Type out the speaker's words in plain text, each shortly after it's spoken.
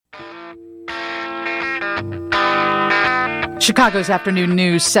Chicago's afternoon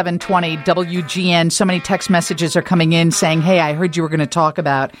news, 720 WGN. So many text messages are coming in saying, hey, I heard you were going to talk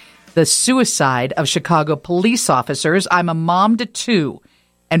about the suicide of Chicago police officers. I'm a mom to two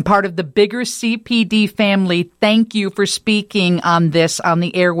and part of the bigger CPD family. Thank you for speaking on this on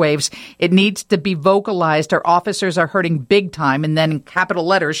the airwaves. It needs to be vocalized. Our officers are hurting big time. And then in capital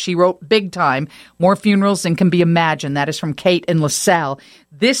letters, she wrote big time. More funerals than can be imagined. That is from Kate in LaSalle.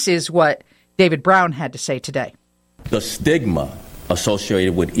 This is what David Brown had to say today. The stigma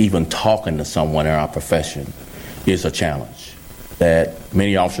associated with even talking to someone in our profession is a challenge. That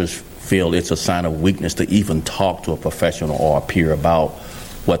many officers feel it's a sign of weakness to even talk to a professional or a peer about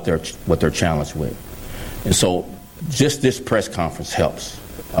what they're challenged with. And so just this press conference helps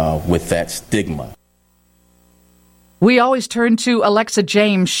with that stigma. We always turn to Alexa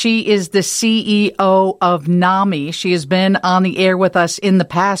James. She is the CEO of NAMI. She has been on the air with us in the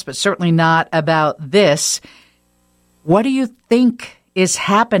past, but certainly not about this. What do you think is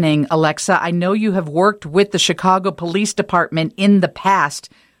happening, Alexa? I know you have worked with the Chicago Police Department in the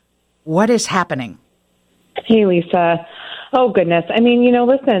past. What is happening? Hey, Lisa. Oh, goodness. I mean,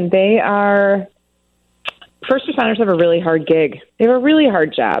 listen, first responders have a really hard gig. They have a really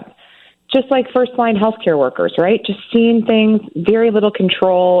hard job, just like first-line healthcare workers, right? Just seeing things, very little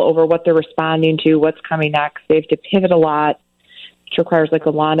control over what they're responding to, what's coming next. They have to pivot a lot, which requires a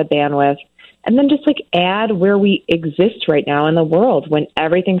lot of bandwidth. And then just add where we exist right now in the world when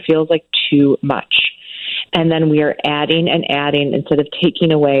everything feels like too much. And then we are adding and adding instead of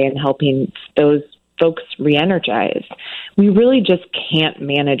taking away and helping those folks re-energize. We really just can't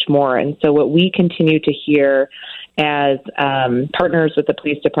manage more. And so what we continue to hear as partners with the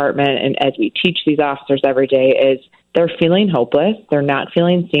police department and as we teach these officers every day is they're feeling hopeless. They're not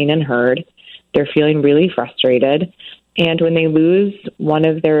feeling seen and heard. They're feeling really frustrated. And when they lose one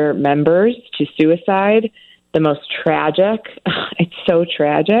of their members to suicide, the most tragic, it's so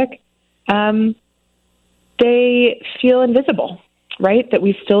tragic, they feel invisible, right? That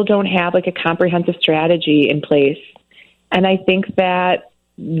we still don't have a comprehensive strategy in place. And I think that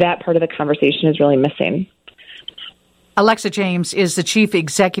part of the conversation is really missing. Alexa James is the chief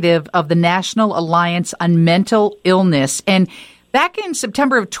executive of the National Alliance on Mental Illness. And back in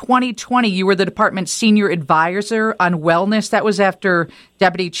September of 2020, you were the department's senior advisor on wellness. That was after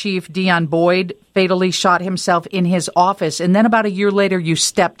Deputy Chief Dion Boyd fatally shot himself in his office. And then about a year later, you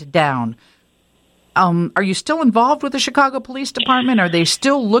stepped down. Are you still involved with the Chicago Police Department? Are they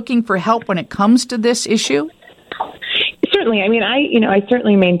still looking for help when it comes to this issue? Certainly. I mean, I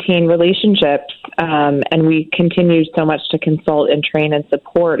certainly maintain relationships, and we continue so much to consult and train and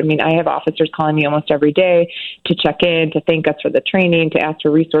support. I mean, I have officers calling me almost every day to check in, to thank us for the training, to ask for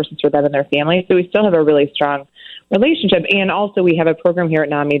resources for them and their families. So we still have a really strong relationship. And also we have a program here at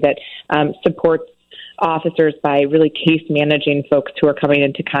NAMI that supports officers by really case managing folks who are coming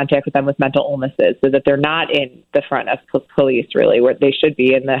into contact with them with mental illnesses so that they're not in the front of police, really, where they should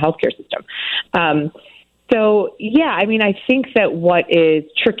be in the healthcare system. So, yeah, I mean, I think that what is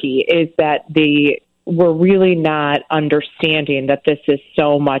tricky is that we're really not understanding that this is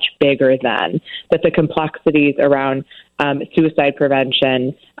so much bigger than, that the complexities around suicide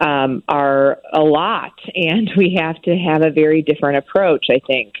prevention are a lot, and we have to have a very different approach, I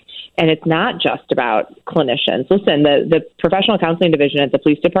think. And it's not just about clinicians. Listen, the professional counseling division at the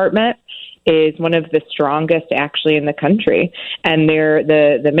police department is one of the strongest actually in the country. And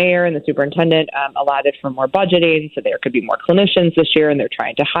the mayor and the superintendent allotted for more budgeting, so there could be more clinicians this year, and they're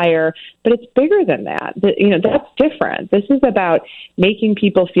trying to hire. But it's bigger than that. That's different. This is about making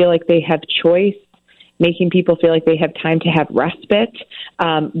people feel like they have choice, making people feel like they have time to have respite.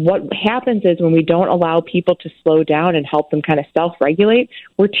 What happens is when we don't allow people to slow down and help them kind of self-regulate,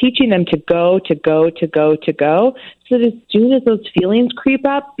 we're teaching them to go. So that as soon as those feelings creep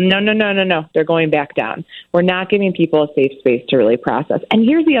up, no, they're going back down. We're not giving people a safe space to really process. And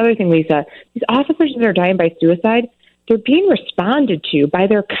here's the other thing, Lisa. These officers that are dying by suicide, they're being responded to by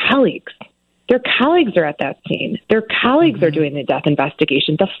their colleagues. Their colleagues are at that scene. Their colleagues are doing the death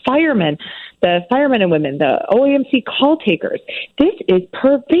investigation. The firemen and women, the OAMC call takers. This is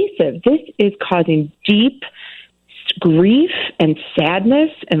pervasive. This is causing deep grief and sadness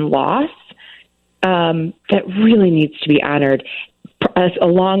and loss that really needs to be honored,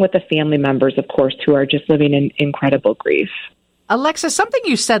 along with the family members, of course, who are just living in incredible grief. Alexa, something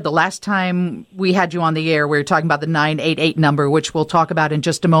you said the last time we had you on the air, we were talking about the 988 number, which we'll talk about in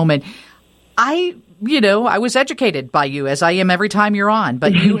just a moment. I was educated by you, as I am every time you're on,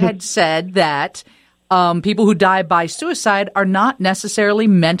 but you had said that people who die by suicide are not necessarily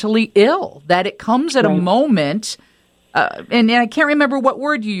mentally ill, that it comes at a moment, and I can't remember what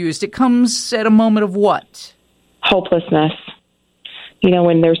word you used. It comes at a moment of what? hopelessness.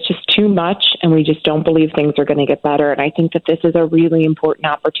 When there's just too much and we just don't believe things are going to get better. And I think that this is a really important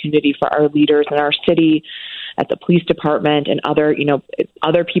opportunity for our leaders in our city, at the police department, and other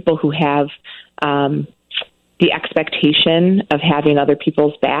people who have the expectation of having other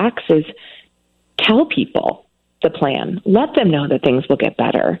people's backs, is tell people the plan. Let them know that things will get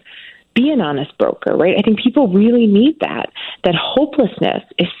better. Be an honest broker, right? I think people really need that. That hopelessness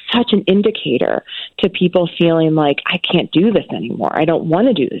is such an indicator to people feeling like, I can't do this anymore. I don't want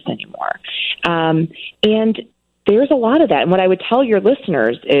to do this anymore. And there's a lot of that. And what I would tell your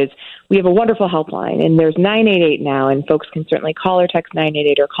listeners is we have a wonderful helpline, and there's 988 now, and folks can certainly call or text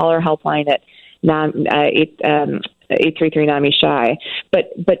 988 or call our helpline at 833-NAMI-SHY.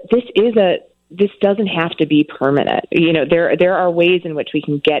 But this doesn't have to be permanent. There are ways in which we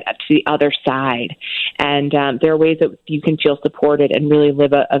can get to the other side. And there are ways that you can feel supported and really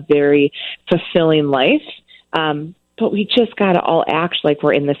live a very fulfilling life. But we just got to all act like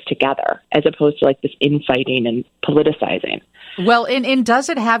we're in this together, as opposed to like this infighting and politicizing. Well, and does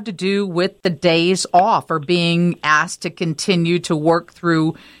it have to do with the days off or being asked to continue to work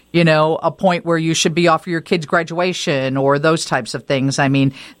through, a point where you should be off for your kid's graduation or those types of things? I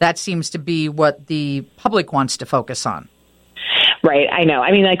mean, that seems to be what the public wants to focus on. Right. I know.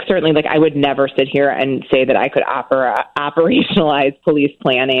 I mean, certainly, I would never sit here and say that I could operationalize police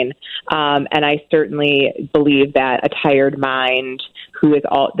planning. And I certainly believe that a tired mind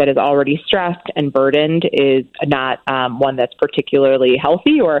that is already stressed and burdened is not one that's particularly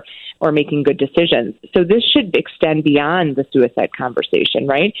healthy or making good decisions. So this should extend beyond the suicide conversation,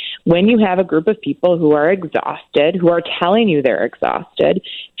 right? When you have a group of people who are exhausted, who are telling you they're exhausted,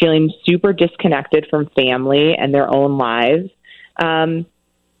 feeling super disconnected from family and their own lives,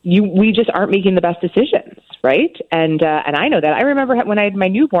 we just aren't making the best decisions, right? And I know that. I remember when I had my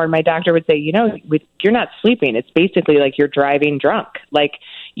newborn, my doctor would say, you're not sleeping. It's basically like you're driving drunk. Like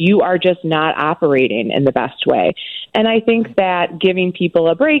you are just not operating in the best way. And I think that giving people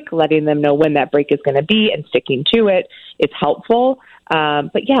a break, letting them know when that break is going to be, and sticking to it is helpful.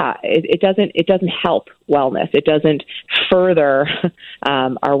 But yeah, it doesn't help wellness. It doesn't further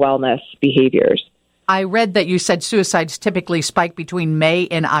our wellness behaviors. I read that you said suicides typically spike between May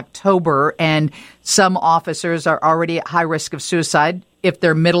and October, and some officers are already at high risk of suicide if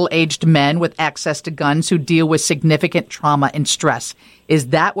they're middle-aged men with access to guns who deal with significant trauma and stress. Is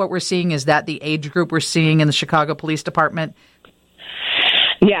that what we're seeing? Is that the age group we're seeing in the Chicago Police Department?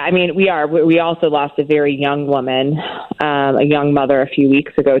 Yeah, I mean, we are. We also lost a very young woman, a young mother, a few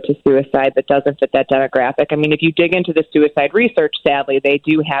weeks ago to suicide that doesn't fit that demographic. I mean, if you dig into the suicide research, sadly, they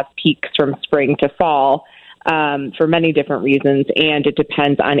do have peaks from spring to fall for many different reasons, and it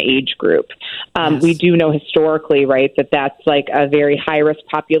depends on age group. Yes. We do know historically, right, that's like a very high-risk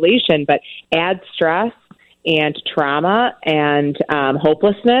population, but add stress and trauma and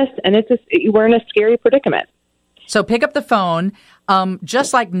hopelessness, and we're in a scary predicament. So pick up the phone.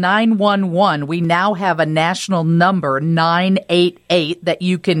 Just like 911, we now have a national number, 988, that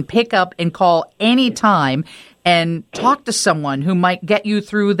you can pick up and call anytime and talk to someone who might get you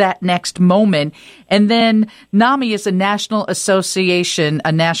through that next moment. And then NAMI is a national association,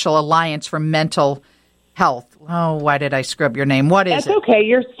 a national alliance for mental health. Oh, why did I scrub your name? What is it? That's okay.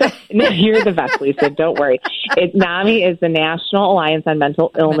 You're the best, Lisa. Don't worry. NAMI is the National Alliance on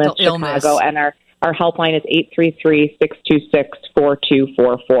Mental Illness Chicago, and our helpline is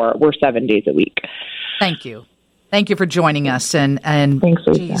 833-626-4244. We're 7 days a week. Thank you. Thank you for joining us. And thanks,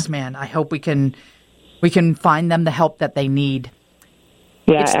 Lisa. Geez, man, I hope we can find them the help that they need.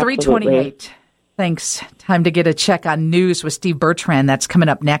 Yeah, it's 3:28. Thanks. Time to get a check on news with Steve Bertrand. That's coming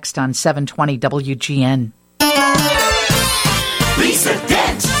up next on 720 WGN. Lisa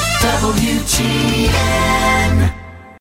Dent, WGN.